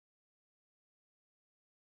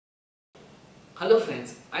Hello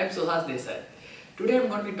friends, I am Suhas Desai. Today I am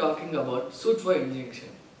going to be talking about suit for injunction.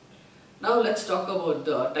 Now let's talk about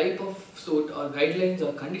the type of suit or guidelines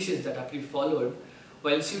or conditions that have to be followed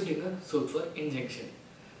while suiting a suit for injunction.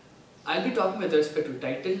 I'll be talking with respect to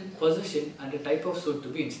title, possession and the type of suit to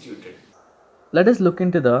be instituted. Let us look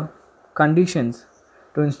into the conditions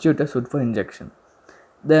to institute a suit for injunction.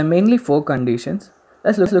 There are mainly four conditions.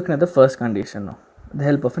 Let's look at the first condition now, with the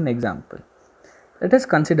help of an example. Let us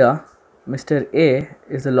consider Mr. A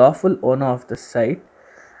is the lawful owner of the site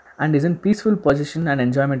and is in peaceful possession and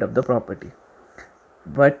enjoyment of the property.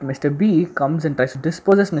 But Mr. B comes and tries to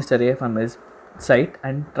dispossess Mr. A from his site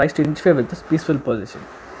and tries to interfere with this peaceful possession.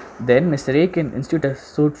 Then Mr. A can institute a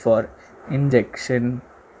suit for injunction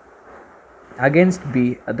against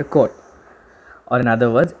B at the court. Or in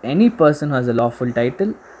other words, any person who has a lawful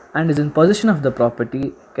title and is in possession of the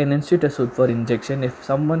property can institute a suit for injunction if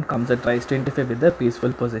someone comes and tries to interfere with the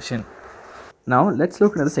peaceful possession. Now let's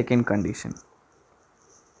look at the second condition.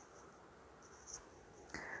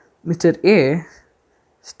 Mr. A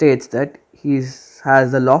states that he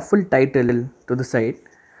has a lawful title to the site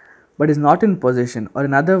but is not in possession, or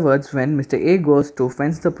in other words, when Mr. A goes to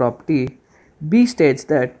fence the property, B states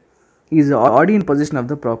that he is already in possession of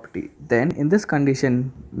the property. Then in this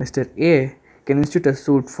condition, Mr. A can institute a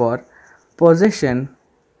suit for possession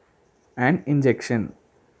and injunction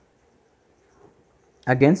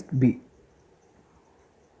against B.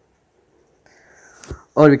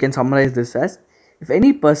 Or we can summarize this as, if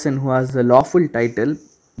any person who has a lawful title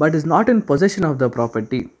but is not in possession of the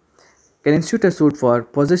property can institute a suit for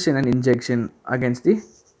possession and injunction against the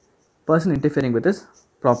person interfering with his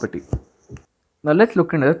property. Now let's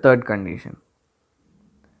look into the third condition.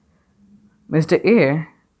 Mr. A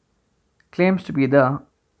claims to be the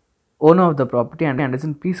owner of the property and is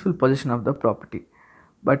in peaceful possession of the property.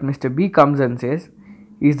 But Mr. B comes and says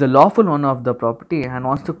he is the lawful owner of the property and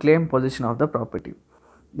wants to claim possession of the property.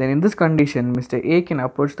 Then in this condition, Mr. A can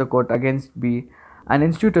approach the court against B and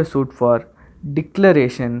institute a suit for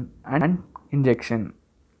declaration and injunction.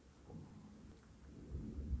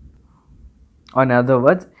 Or in other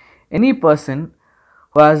words, any person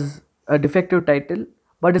who has a defective title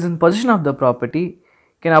but is in possession of the property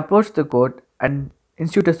can approach the court and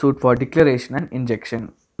institute a suit for declaration and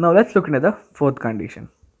injunction. Now let's look into the fourth condition.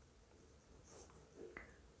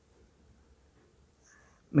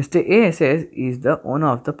 Mr. A says he is the owner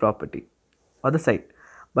of the property or the site,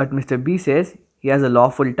 but Mr. B says he has a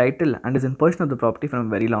lawful title and is in possession of the property from a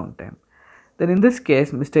very long time. Then in this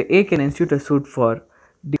case, Mr. A can institute a suit for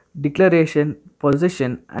declaration,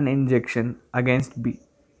 possession and injunction against B.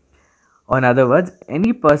 Or in other words,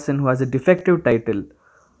 any person who has a defective title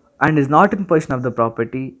and is not in possession of the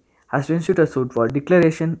property has to institute a suit for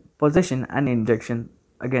declaration, possession and injunction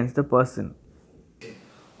against the person.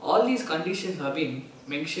 All these conditions have been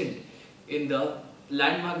mentioned in the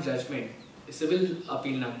landmark judgment, civil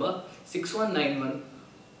appeal number 6191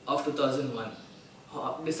 of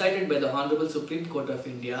 2001, decided by the Honorable Supreme Court of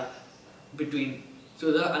India between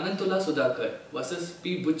Ananthula Sudhakar versus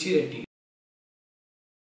Buchi Reddy.